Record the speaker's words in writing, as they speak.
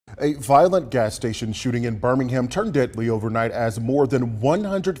A violent gas station shooting in Birmingham turned deadly overnight as more than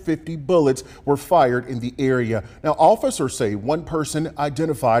 150 bullets were fired in the area. Now, officers say one person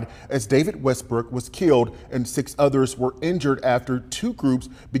identified as David Westbrook was killed and 6 others were injured after 2 groups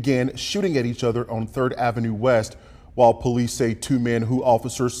began shooting at each other on 3rd Avenue West. While police say 2 men who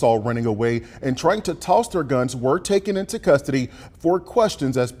officers saw running away and trying to toss their guns were taken into custody for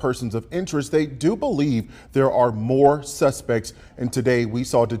questions as persons of interest, they do believe there are more suspects. And today we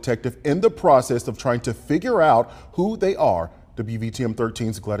saw a detective in the process of trying to figure out who they are. WVTM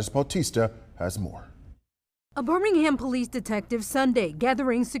 13's Gladys Bautista has more. A Birmingham police detective Sunday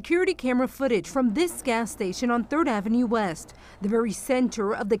gathering security camera footage from this gas station on 3rd Avenue West, the very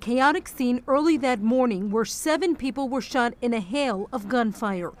center of the chaotic scene early that morning where 7 people were shot in a hail of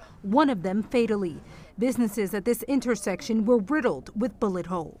gunfire, one of them fatally. Businesses at this intersection were riddled with bullet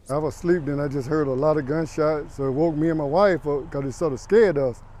holes. I was asleep, then I just heard a lot of gunshots, so it woke me and my wife up because it sort of scared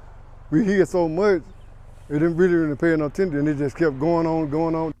us. We hear so much. It didn't really pay no attention, and it just kept going on,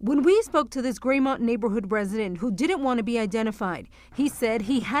 going on. When we spoke to this Graymont neighborhood resident who didn't want to be identified, he said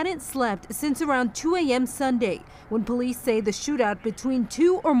he hadn't slept since around 2 a.m. Sunday, when police say the shootout between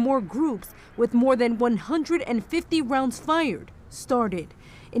 2 or more groups with more than 150 rounds fired started.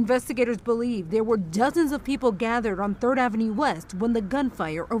 Investigators believe there were dozens of people gathered on 3rd Avenue West when the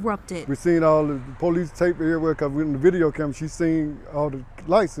gunfire erupted. We've seen all the police tape everywhere because in the video camera, she's seen all the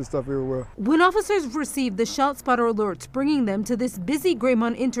lights and stuff everywhere. When officers received the shot spotter alerts bringing them to this busy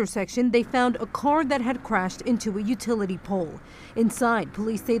Graymont intersection, they found a car that had crashed into a utility pole. Inside,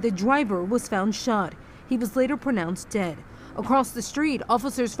 police say the driver was found shot. He was later pronounced dead. Across the street,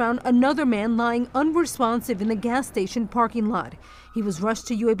 officers found another man lying unresponsive in the gas station parking lot. He was rushed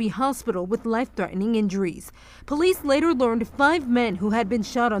to UAB hospital with life-threatening injuries. Police later learned 5 men who had been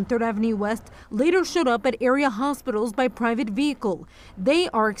shot on 3rd Avenue West later showed up at area hospitals by private vehicle. They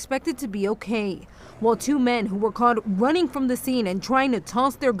are expected to be okay, while 2 men who were caught running from the scene and trying to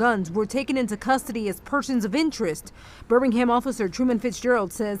toss their guns were taken into custody as persons of interest. Birmingham officer Truman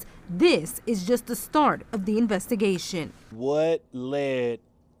Fitzgerald says this is just the start of the investigation. What led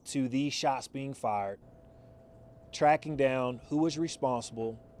to these shots being fired, tracking down who was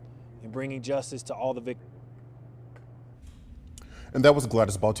responsible, and bringing justice to all the victims. And that was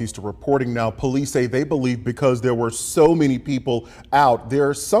Gladys Bautista reporting. Now, police say they believe because there were so many people out,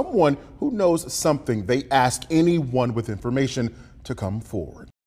 there's someone who knows something. They ask anyone with information to come forward.